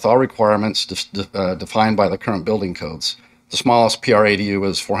comply with all requirements defined by the current building codes. The smallest PRADU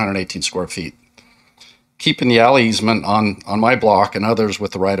is 418 square feet. Keeping the alley easement on my block and others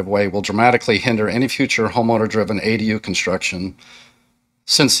with the right-of-way will dramatically hinder any future homeowner-driven ADU construction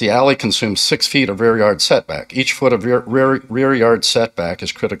since the alley consumes 6 feet of rear yard setback. Each foot of rear yard setback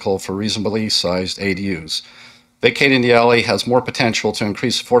is critical for reasonably sized ADUs. Vacating the alley has more potential to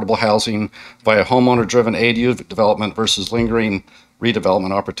increase affordable housing via homeowner-driven ADU development versus lingering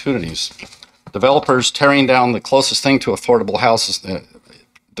redevelopment opportunities. Developers are tearing down the closest thing to affordable houses in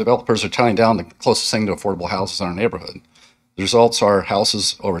our neighborhood. The results are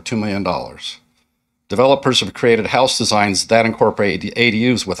houses over $2 million. Developers have created house designs that incorporate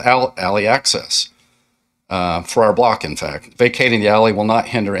ADUs without alley access. For our block, in fact. Vacating the alley will not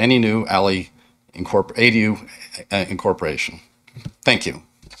hinder any new alley ADU incorporation. Thank you.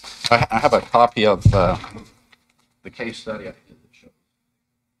 I have a copy of the case study I did that shows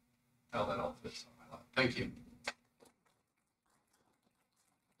how that all fits on my lot. Thank you.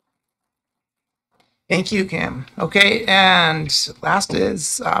 Thank you, Kim. Okay, and last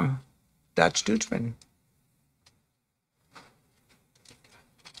is Dutch Deutschman.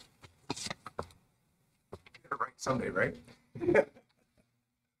 Right someday, right?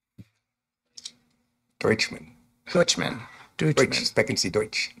 Deutschman. Deutschman. Deutsch. Expectancy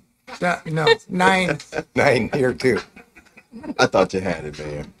Deutsch. No, 9. 9 here too. I thought you had it,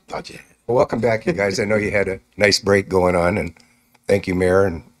 Mayor. Thought you had it. Well, welcome back, you guys. I know you had a nice break going on, and thank you, Mayor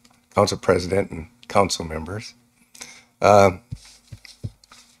and Council President and council members. I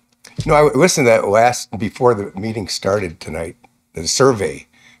listened to that before the meeting started tonight, the survey.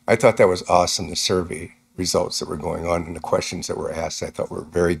 I thought that was awesome, the survey results that were going on and the questions that were asked, I thought were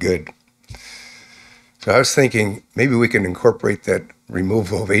very good. So I was thinking maybe we can incorporate that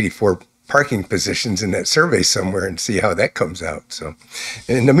removal of 84 parking positions in that survey somewhere and see how that comes out. So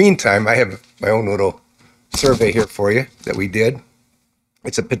in the meantime, I have my own little survey here for you that we did.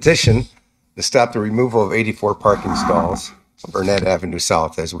 It's a petition to stop the removal of 84 parking stalls on Burnett Avenue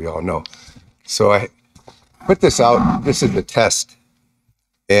South, as we all know. So I put this out. This is the test,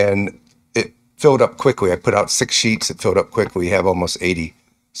 and it filled up quickly. I put out 6 sheets. It filled up quickly. We have almost 80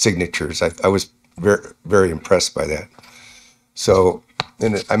 signatures. I was very, very impressed by that. So,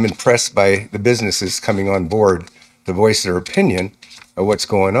 and I'm impressed by the businesses coming on board to voice their opinion of what's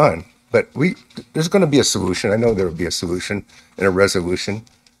going on. But there's going to be a solution. I know there will be a solution and a resolution,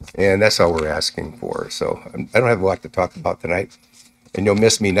 and that's all we're asking for. So I don't have a lot to talk about tonight, and you'll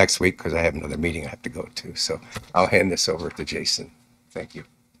miss me next week because I have another meeting I have to go to. So I'll hand this over to Jason. Thank you.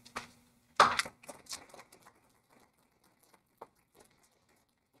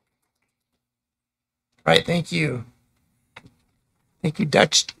 Right, thank you. Thank you,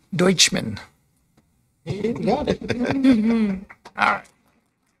 Deutschman. You got it. All right.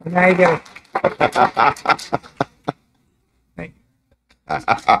 Now you got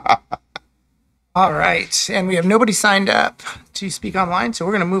it. All right, and we have nobody signed up to speak online, so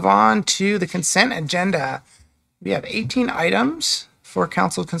we're going to move on to the consent agenda. We have 18 items for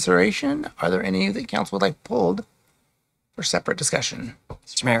council consideration. Are there any that council would like pulled for separate discussion?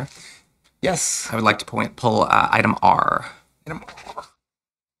 Mr. Mayor? Yes. I would like to pull item R. Item R.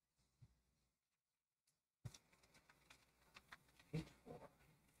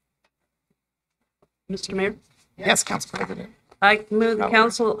 Mr. Mayor? Yes, Council President. I move the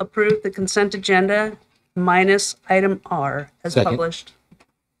council approve the consent agenda minus item R as Second. published.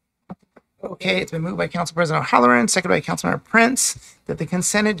 Okay, it's been moved by Council President O'Halloran, seconded by Councilmember Prince, that the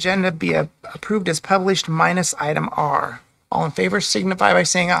consent agenda be approved as published minus item R. All in favor signify by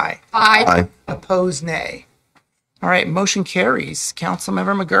saying aye. Aye. Opposed, nay. All right, motion carries.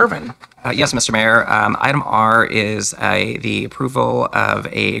 Councilmember McGurven. Yes, Mr. Mayor. Item R is the approval of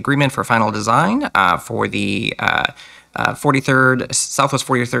a agreement for final design for the 43rd Southwest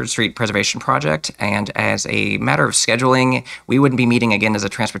 43rd Street Preservation Project. And as a matter of scheduling, we wouldn't be meeting again as a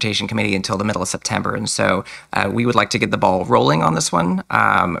transportation committee until the middle of September. And so we would like to get the ball rolling on this one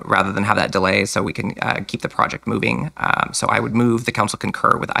rather than have that delay so we can keep the project moving. So I would move the council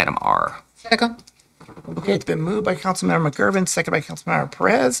concur with item R. Second. Okay, it's been moved by Councilmember McGurven, seconded by Councilmember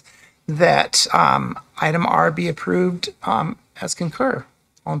Perez, that item R be approved as concur.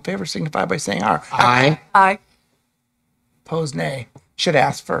 All in favor signify by saying aye. Aye. Aye. Opposed, nay. Should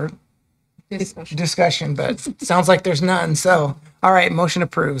ask for discussion, but sounds like there's none. So, all right, motion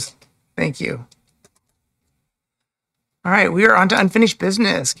approves. Thank you. All right, we are on to unfinished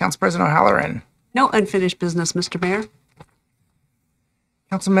business. Council President O'Halloran. No unfinished business, Mr. Mayor.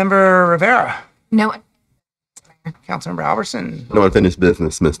 Councilmember Rivera. No. Councilmember Alverson. No unfinished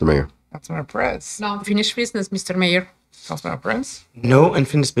business, Mr. Mayor. Councilmember Perez. No unfinished business, Mr. Mayor. Councilmember Prince. No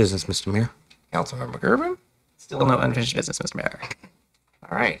unfinished business, Mr. Mayor. Councilmember McGurven. Still no unfinished business, Mr. Mayor.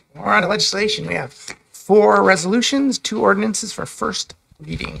 All right, we're on to legislation. We have 4 resolutions, 2 ordinances for first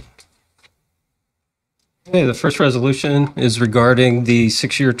reading. Okay, the first resolution is regarding the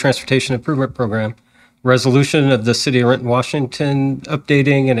 6-year transportation improvement program. Resolution of the City of Renton, Washington,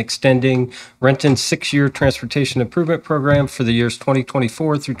 updating and extending Renton's 6-year transportation improvement program for the years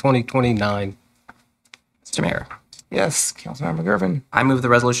 2024 through 2029. Mr. Mayor. Yes, Councilmember McGurven. I move the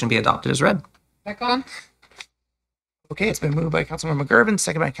resolution be adopted as read. Second. Okay, it's been moved by Councilmember McGurven,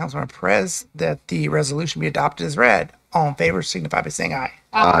 seconded by Councilmember Perez, that the resolution be adopted as read. All in favor signify by saying aye.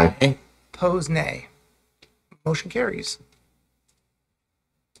 Aye. Opposed, nay. Motion carries.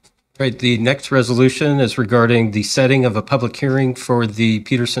 Right, the next resolution is regarding the setting of a public hearing for the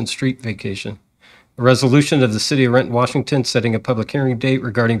Peterson Street vacation. A resolution of the City of Renton, Washington, setting a public hearing date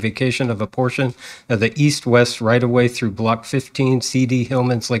regarding vacation of a portion of the east-west right-of-way through Block 15, CD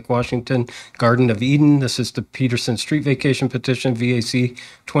Hillman's Lake Washington, Garden of Eden. This is the Peterson Street vacation petition, VAC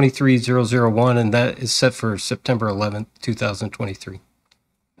 23001, and that is set for September 11th, 2023.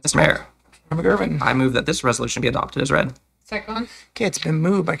 Mr. Mayor, McGurven. I move that this resolution be adopted as read. Second. Okay, it's been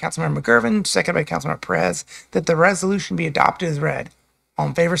moved by Councilmember McGurven, second by Councilmember Perez, that the resolution be adopted as read. All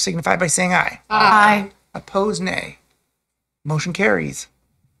in favor signify by saying aye. Aye. Opposed, nay. Motion carries.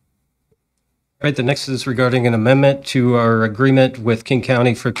 All right, the next is regarding an amendment to our agreement with King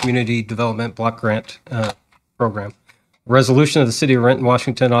County for Community Development Block Grant Program. A resolution of the City of Renton,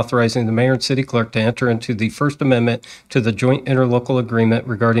 Washington, authorizing the mayor and city clerk to enter into the First Amendment to the joint interlocal agreement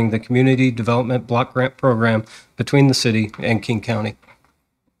regarding the Community Development Block Grant Program between the city and King County.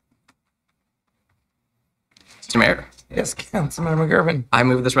 Mr. Mayor, Yes, Councilmember McGurven. I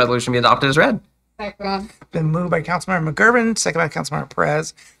move this resolution be adopted as read. Second. Been moved by Councilmember McGurven, second by Councilmember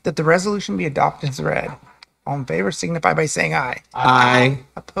Perez, that the resolution be adopted as read. All in favor signify by saying aye. Aye.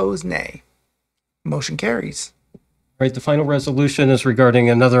 Opposed, nay. Motion carries. All right, the final resolution is regarding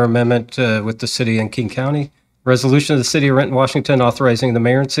another amendment with the city and King County. Resolution of the City of Renton, Washington, authorizing the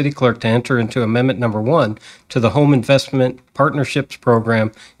mayor and city clerk to enter into Amendment Number 1 to the Home Investment Partnerships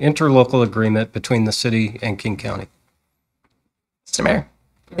Program interlocal agreement between the city and King County. Mr. Mayor,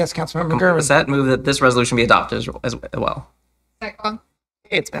 Yes, Councilmember McGurven. that move that this resolution be adopted as well. Second.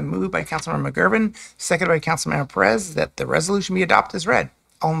 It's been moved by Councilmember McGurven, seconded by Councilmember Perez, that the resolution be adopted as read.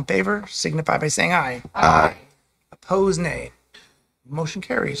 All in favor signify by saying aye. Aye. Opposed, nay. Motion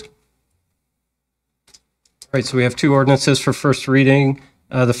carries. All right, so we have two ordinances for first reading.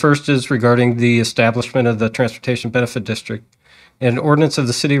 The first is regarding the establishment of the Transportation Benefit District. An ordinance of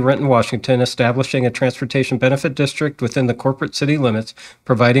the City of Renton, Washington, establishing a transportation benefit district within the corporate city limits,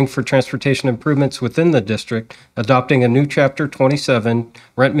 providing for transportation improvements within the district, adopting a new Chapter 27,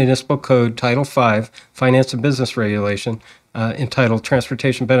 Renton Municipal Code, Title 5, Finance and Business Regulation, entitled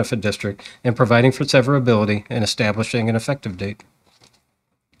Transportation Benefit District, and providing for severability and establishing an effective date.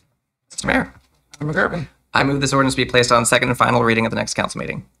 Mr. Mayor, McGurven. I move this ordinance be placed on second and final reading at the next council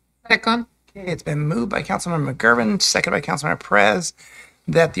meeting. Second. It's been moved by Councilmember McGurven, seconded by Councilmember Perez,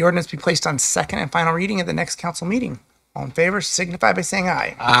 that the ordinance be placed on second and final reading at the next council meeting. All in favor signify by saying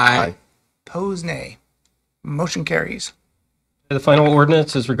aye. Aye. Opposed, nay. Motion carries. The final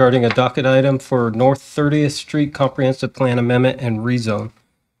ordinance is regarding a docket item for North 30th Street Comprehensive Plan Amendment and Rezone.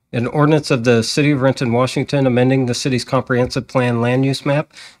 An ordinance of the City of Renton, Washington, amending the city's comprehensive plan land use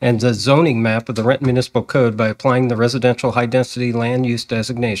map and the zoning map of the Renton Municipal Code by applying the residential high-density land use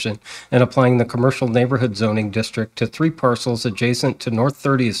designation and applying the commercial neighborhood zoning district to 3 parcels adjacent to North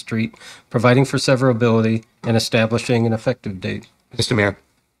 30th Street, providing for severability and establishing an effective date. Mr. Mayor,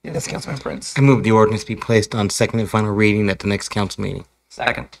 Yes, Councilman Prince. I move the ordinance be placed on second and final reading at the next council meeting.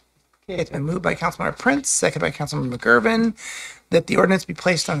 Second. Okay, it's been moved by Councilman Prince, second by Councilman McGurven, that the ordinance be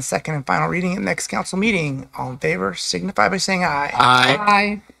placed on second and final reading at the next council meeting. All in favor signify by saying aye.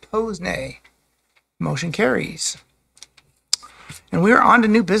 Aye. Opposed, nay. Motion carries. And we are on to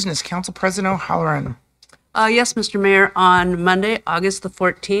new business. Council President O'Halloran. Yes, Mr. Mayor, on Monday, August the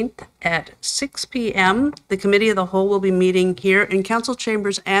 14th at 6 p.m., the Committee of the Whole will be meeting here in council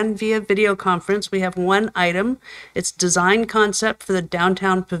chambers and via video conference. We have one item. It's design concept for the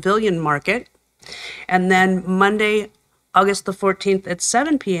downtown pavilion market. And then Monday, August the 14th at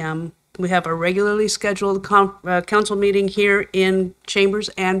 7 p.m., we have a regularly scheduled council meeting here in chambers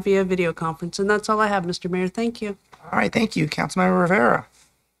and via video conference. And that's all I have, Mr. Mayor. Thank you. All right, thank you. Councilmember Rivera.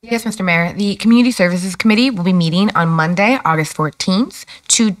 Yes, Mr. Mayor. The Community Services Committee will be meeting on Monday, August 14th,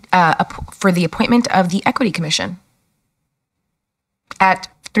 for the appointment of the Equity Commission at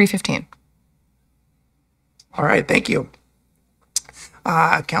 3:15. All right, thank you.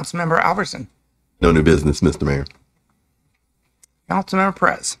 Councilmember Alverson. No new business, Mr. Mayor. Councilmember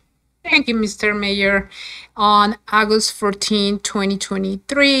Perez. Thank you, Mr. Mayor. On August 14,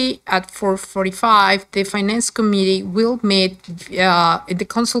 2023 at 4:45, the Finance Committee will meet in the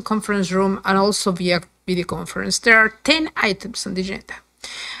council conference room and also via video conference. There are 10 items on the agenda.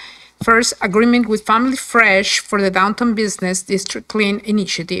 First, agreement with Family Fresh for the Downtown Business District Clean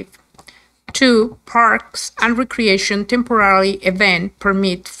Initiative. 2, Parks and Recreation Temporary Event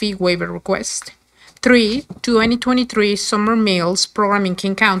Permit Fee Waiver Request. 3, 2023 Summer Meals Program in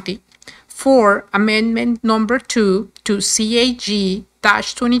King County. 4, Amendment Number 2 to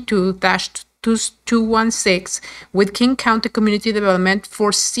CAG-22-216 with King County Community Development for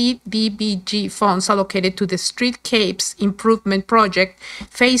CDBG funds allocated to the Streetscapes Improvement Project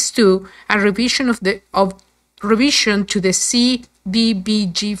Phase 2 and revision to the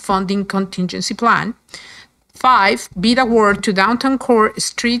SBBG funding contingency plan. 5, bid award to Downtown Core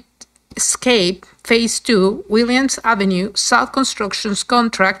Streetscape Phase 2, Williams Avenue, South Constructions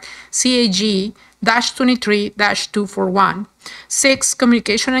Contract, CAG-23-241. 6,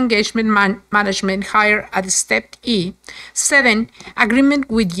 communication engagement management hire at Step E. 7, agreement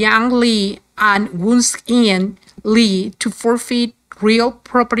with Yang Lee and Woons Ian Lee to forfeit real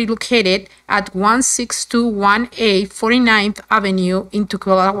property located at 16218 49th Avenue in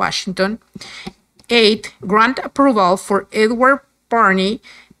Tukwila, Washington. 8, grant approval for Edward Barney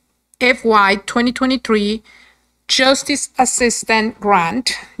FY 2023 Justice Assistant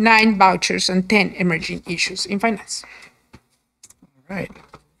Grant, 9 vouchers and 10 emerging issues in finance. All right.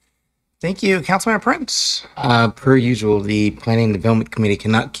 Thank you, Councilmember Prince. Per usual, the Planning and Development Committee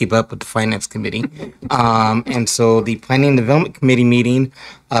cannot keep up with the Finance Committee. And so the Planning and Development Committee meeting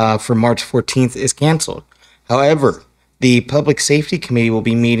for March 14th is canceled. However, the Public Safety Committee will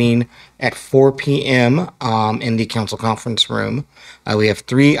be meeting at 4 p.m. In the council conference room. We have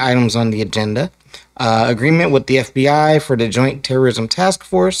 3 items on the agenda. Agreement with the FBI for the Joint Terrorism Task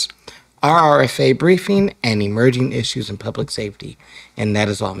Force, RRFA briefing, and emerging issues in public safety. And that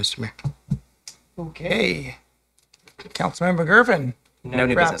is all, Mr. Mayor. Okay. Councilmember Gervin. No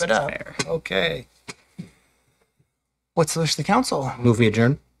new wrap business, it up. Mr. Mayor. Okay. What's the wish of the council? Move we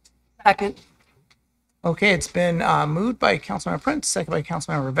adjourn. Second. Okay, it's been moved by Councilmember Prince, second by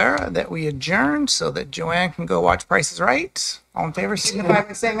Councilmember Rivera, that we adjourn so that Joanne can go watch Price is Right. All in favor, signify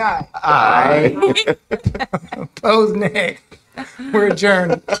by saying aye. Aye. Opposed, nay. We're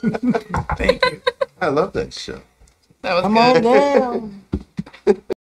adjourned. Thank you. I love that show. That was Come good. on down.